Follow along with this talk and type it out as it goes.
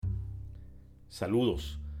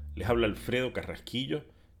Saludos, les habla Alfredo Carrasquillo,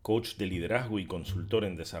 coach de liderazgo y consultor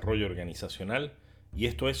en desarrollo organizacional, y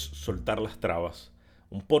esto es Soltar las Trabas,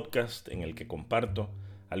 un podcast en el que comparto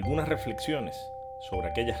algunas reflexiones sobre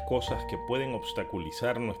aquellas cosas que pueden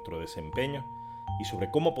obstaculizar nuestro desempeño y sobre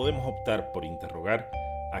cómo podemos optar por interrogar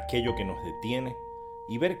aquello que nos detiene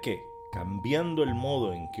y ver que, cambiando el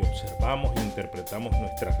modo en que observamos e interpretamos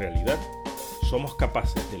nuestra realidad, somos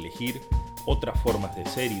capaces de elegir otras formas de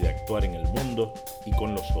ser y de actuar en el mundo y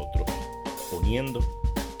con los otros, poniendo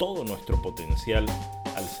todo nuestro potencial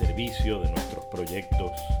al servicio de nuestros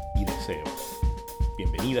proyectos y deseos.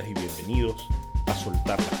 Bienvenidas y bienvenidos a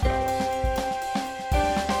Soltar las Trabas.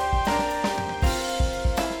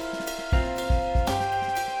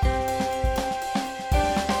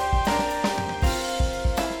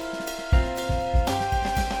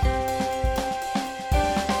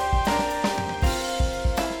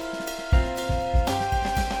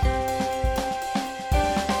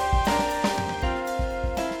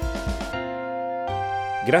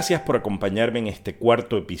 Gracias por acompañarme en este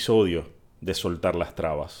cuarto episodio de Soltar las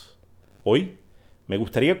Trabas. Hoy me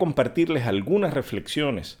gustaría compartirles algunas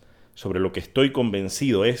reflexiones sobre lo que estoy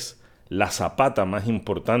convencido es la zapata más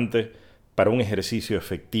importante para un ejercicio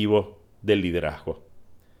efectivo del liderazgo.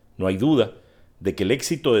 No hay duda de que el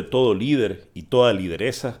éxito de todo líder y toda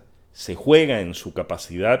lideresa se juega en su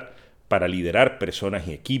capacidad para liderar personas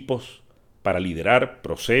y equipos, para liderar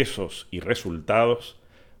procesos y resultados,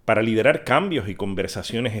 para liderar cambios y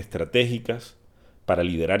conversaciones estratégicas, para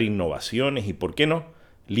liderar innovaciones y, ¿por qué no?,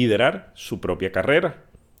 liderar su propia carrera.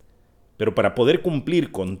 Pero para poder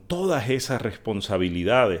cumplir con todas esas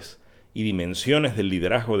responsabilidades y dimensiones del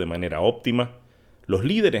liderazgo de manera óptima, los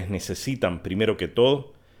líderes necesitan, primero que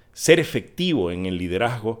todo, ser efectivos en el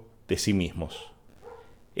liderazgo de sí mismos.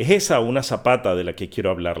 Es esa una zapata de la que quiero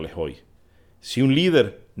hablarles hoy. Si un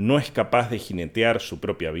líder no es capaz de jinetear su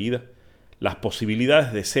propia vida, las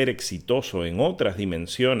posibilidades de ser exitoso en otras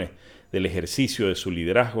dimensiones del ejercicio de su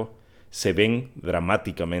liderazgo se ven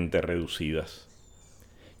dramáticamente reducidas.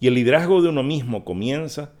 Y el liderazgo de uno mismo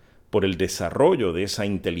comienza por el desarrollo de esa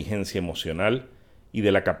inteligencia emocional y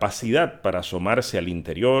de la capacidad para asomarse al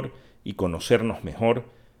interior y conocernos mejor,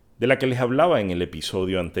 de la que les hablaba en el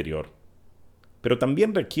episodio anterior. Pero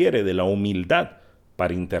también requiere de la humildad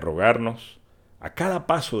para interrogarnos a cada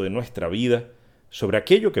paso de nuestra vida sobre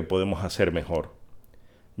aquello que podemos hacer mejor.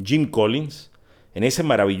 Jim Collins, en ese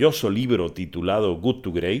maravilloso libro titulado Good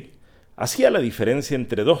to Great, hacía la diferencia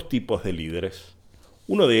entre dos tipos de líderes.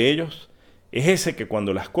 Uno de ellos es ese que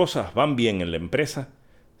cuando las cosas van bien en la empresa,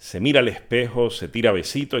 se mira al espejo, se tira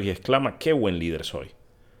besitos y exclama ¡qué buen líder soy!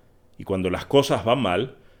 Y cuando las cosas van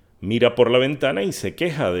mal, mira por la ventana y se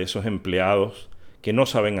queja de esos empleados que no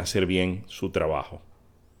saben hacer bien su trabajo.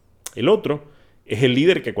 El otro es el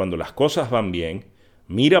líder que cuando las cosas van bien,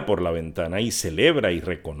 mira por la ventana y celebra y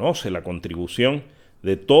reconoce la contribución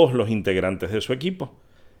de todos los integrantes de su equipo.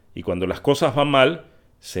 Y cuando las cosas van mal,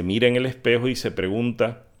 se mira en el espejo y se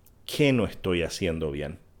pregunta, ¿qué no estoy haciendo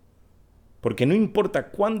bien? Porque no importa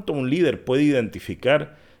cuánto un líder puede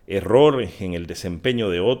identificar errores en el desempeño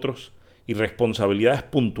de otros y responsabilidades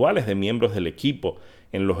puntuales de miembros del equipo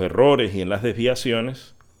en los errores y en las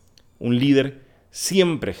desviaciones, un líder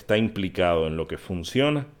siempre está implicado en lo que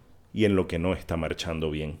funciona y en lo que no está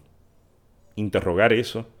marchando bien. Interrogar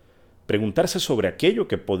eso, preguntarse sobre aquello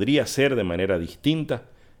que podría ser de manera distinta,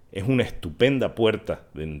 es una estupenda puerta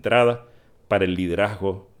de entrada para el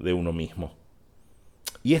liderazgo de uno mismo.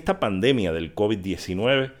 Y esta pandemia del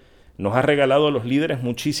COVID-19 nos ha regalado a los líderes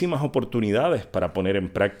muchísimas oportunidades para poner en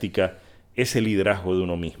práctica ese liderazgo de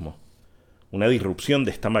uno mismo. Una disrupción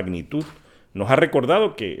de esta magnitud nos ha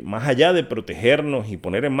recordado que, más allá de protegernos y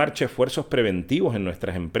poner en marcha esfuerzos preventivos en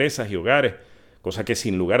nuestras empresas y hogares, cosa que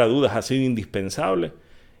sin lugar a dudas ha sido indispensable,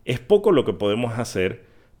 es poco lo que podemos hacer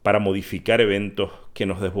para modificar eventos que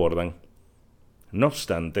nos desbordan. No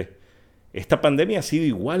obstante, esta pandemia ha sido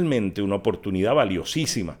igualmente una oportunidad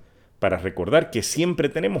valiosísima para recordar que siempre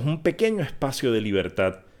tenemos un pequeño espacio de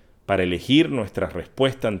libertad para elegir nuestra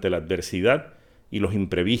respuesta ante la adversidad y los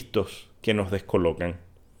imprevistos que nos descolocan.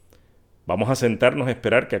 ¿Vamos a sentarnos a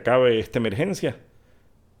esperar que acabe esta emergencia?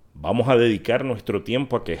 ¿Vamos a dedicar nuestro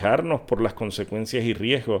tiempo a quejarnos por las consecuencias y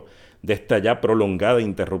riesgos de esta ya prolongada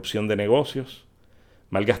interrupción de negocios?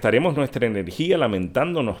 ¿Malgastaremos nuestra energía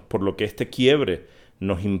lamentándonos por lo que este quiebre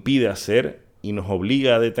nos impide hacer y nos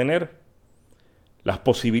obliga a detener? Las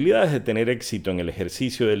posibilidades de tener éxito en el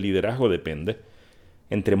ejercicio del liderazgo dependen,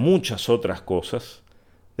 entre muchas otras cosas,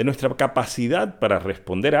 de nuestra capacidad para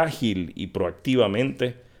responder ágil y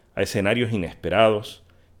proactivamente a escenarios inesperados,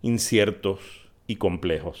 inciertos y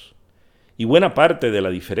complejos. Y buena parte de la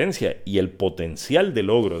diferencia y el potencial de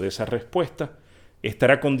logro de esa respuesta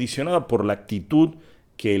estará condicionada por la actitud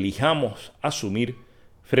que elijamos asumir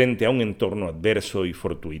frente a un entorno adverso y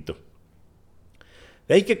fortuito.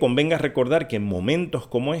 De ahí que convenga recordar que en momentos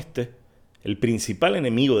como este, el principal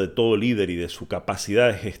enemigo de todo líder y de su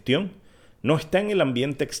capacidad de gestión no está en el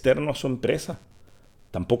ambiente externo a su empresa,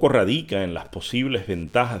 tampoco radica en las posibles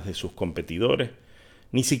ventajas de sus competidores,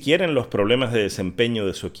 ni siquiera en los problemas de desempeño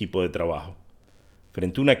de su equipo de trabajo.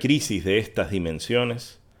 Frente a una crisis de estas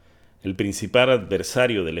dimensiones, el principal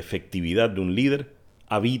adversario de la efectividad de un líder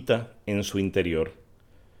habita en su interior.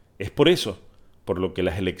 Es por eso por lo que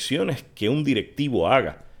las elecciones que un directivo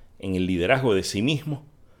haga en el liderazgo de sí mismo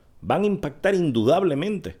van a impactar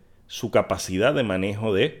indudablemente su capacidad de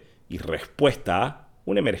manejo de y respuesta a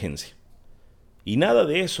una emergencia. Y nada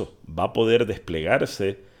de eso va a poder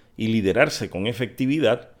desplegarse y liderarse con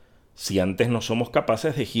efectividad si antes no somos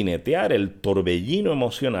capaces de jinetear el torbellino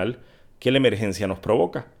emocional que la emergencia nos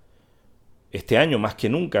provoca. Este año, más que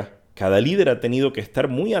nunca, cada líder ha tenido que estar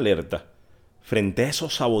muy alerta frente a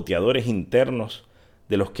esos saboteadores internos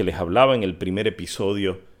de los que les hablaba en el primer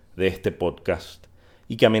episodio de este podcast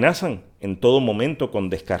y que amenazan en todo momento con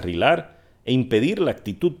descarrilar e impedir la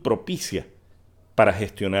actitud propicia para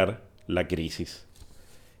gestionar la crisis.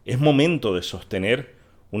 Es momento de sostener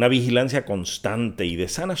una vigilancia constante y de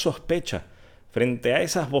sana sospecha frente a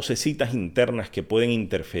esas vocecitas internas que pueden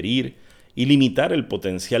interferir y limitar el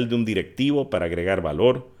potencial de un directivo para agregar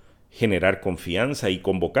valor, generar confianza y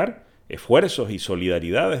convocar esfuerzos y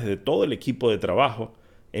solidaridades de todo el equipo de trabajo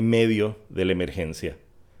en medio de la emergencia.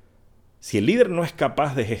 Si el líder no es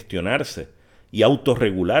capaz de gestionarse y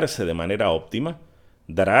autorregularse de manera óptima,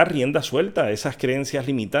 dará rienda suelta a esas creencias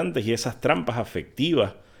limitantes y esas trampas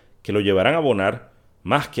afectivas que lo llevarán a abonar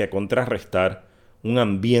más que a contrarrestar un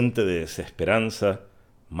ambiente de desesperanza,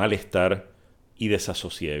 malestar y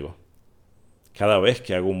desasosiego. Cada vez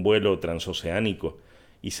que hago un vuelo transoceánico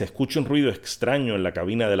y se escucha un ruido extraño en la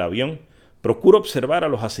cabina del avión, procuro observar a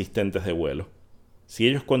los asistentes de vuelo. Si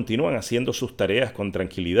ellos continúan haciendo sus tareas con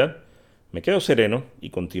tranquilidad, me quedo sereno y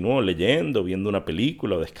continúo leyendo, viendo una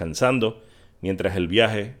película o descansando mientras el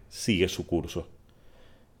viaje sigue su curso.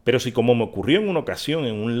 Pero si, como me ocurrió en una ocasión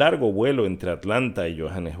en un largo vuelo entre Atlanta y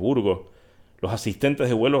Johannesburgo, los asistentes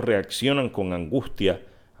de vuelo reaccionan con angustia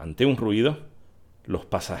ante un ruido, los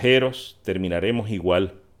pasajeros terminaremos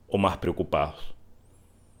igual o más preocupados.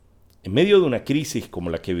 En medio de una crisis como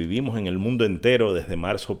la que vivimos en el mundo entero desde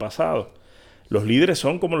marzo pasado, los líderes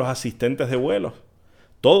son como los asistentes de vuelo.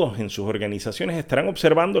 Todos en sus organizaciones estarán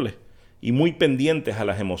observándoles y muy pendientes a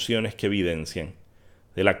las emociones que evidencian.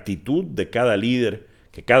 De la actitud de cada líder,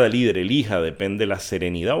 que cada líder elija, depende la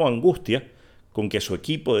serenidad o angustia con que su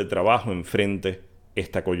equipo de trabajo enfrente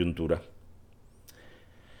esta coyuntura.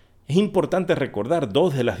 Es importante recordar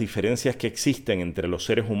dos de las diferencias que existen entre los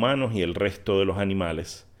seres humanos y el resto de los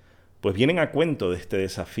animales, pues vienen a cuento de este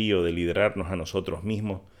desafío de liderarnos a nosotros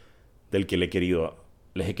mismos del que les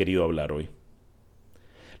he querido hablar hoy.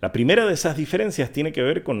 La primera de esas diferencias tiene que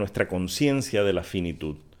ver con nuestra conciencia de la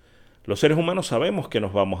finitud. Los seres humanos sabemos que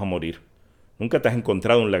nos vamos a morir. Nunca te has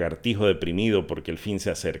encontrado un lagartijo deprimido porque el fin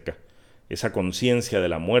se acerca. Esa conciencia de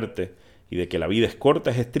la muerte y de que la vida es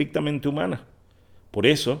corta es estrictamente humana. Por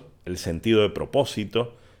eso, el sentido de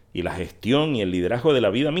propósito y la gestión y el liderazgo de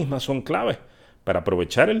la vida misma son claves para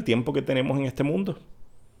aprovechar el tiempo que tenemos en este mundo.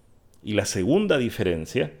 Y la segunda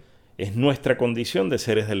diferencia es nuestra condición de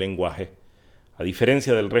seres del lenguaje. A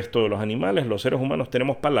diferencia del resto de los animales, los seres humanos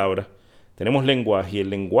tenemos palabras, tenemos lenguaje y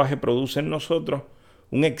el lenguaje produce en nosotros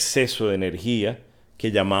un exceso de energía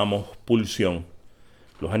que llamamos pulsión.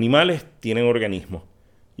 Los animales tienen organismos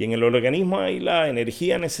y en el organismo hay la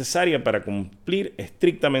energía necesaria para cumplir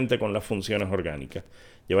estrictamente con las funciones orgánicas.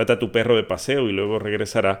 Llévate a tu perro de paseo y luego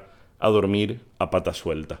regresará a dormir a pata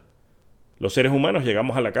suelta. Los seres humanos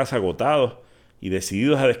llegamos a la casa agotados y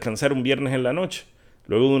decididos a descansar un viernes en la noche,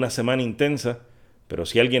 luego de una semana intensa, pero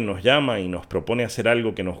si alguien nos llama y nos propone hacer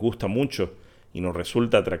algo que nos gusta mucho y nos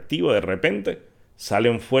resulta atractivo, de repente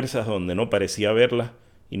salen fuerzas donde no parecía haberlas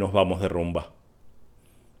y nos vamos de rumba.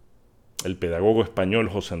 El pedagogo español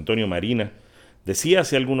José Antonio Marina decía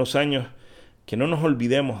hace algunos años que no nos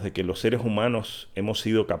olvidemos de que los seres humanos hemos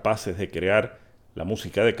sido capaces de crear la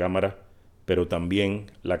música de cámara, pero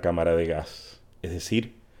también la cámara de gas. Es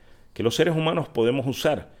decir, que los seres humanos podemos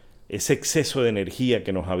usar ese exceso de energía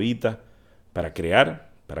que nos habita para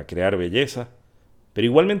crear belleza, pero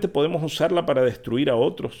igualmente podemos usarla para destruir a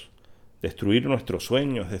otros, destruir nuestros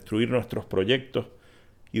sueños, destruir nuestros proyectos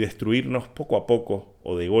y destruirnos poco a poco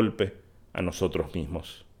o de golpe a nosotros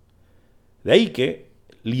mismos. De ahí que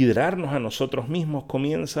liderarnos a nosotros mismos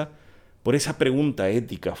comienza por esa pregunta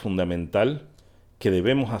ética fundamental que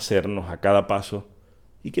debemos hacernos a cada paso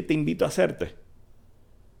y que te invito a hacerte.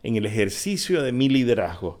 En el ejercicio de mi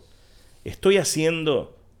liderazgo, ¿estoy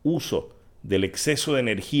haciendo uso del exceso de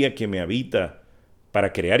energía que me habita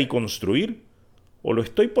para crear y construir? ¿O lo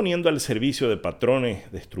estoy poniendo al servicio de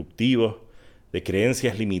patrones destructivos, de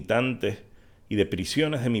creencias limitantes y de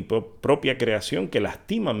prisiones de mi propia creación que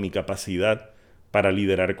lastiman mi capacidad para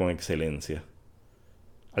liderar con excelencia?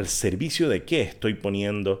 ¿Al servicio de qué estoy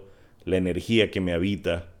poniendo la energía que me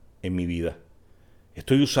habita en mi vida?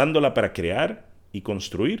 ¿Estoy usándola para crear y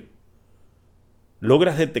construir?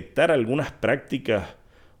 ¿Logras detectar algunas prácticas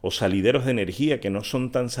o salideros de energía que no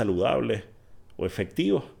son tan saludables o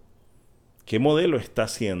efectivos? ¿Qué modelo está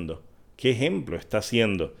haciendo? ¿Qué ejemplo está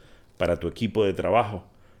haciendo para tu equipo de trabajo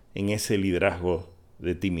en ese liderazgo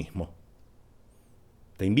de ti mismo?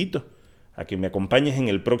 Te invito a que me acompañes en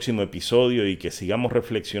el próximo episodio y que sigamos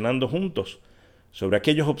reflexionando juntos sobre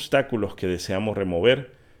aquellos obstáculos que deseamos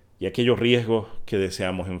remover y aquellos riesgos que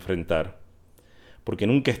deseamos enfrentar. Porque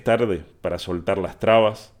nunca es tarde para soltar las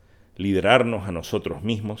trabas, liderarnos a nosotros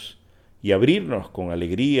mismos y abrirnos con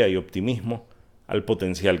alegría y optimismo al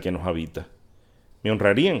potencial que nos habita. Me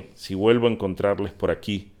honrarían si vuelvo a encontrarles por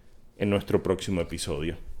aquí en nuestro próximo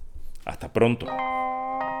episodio. Hasta pronto.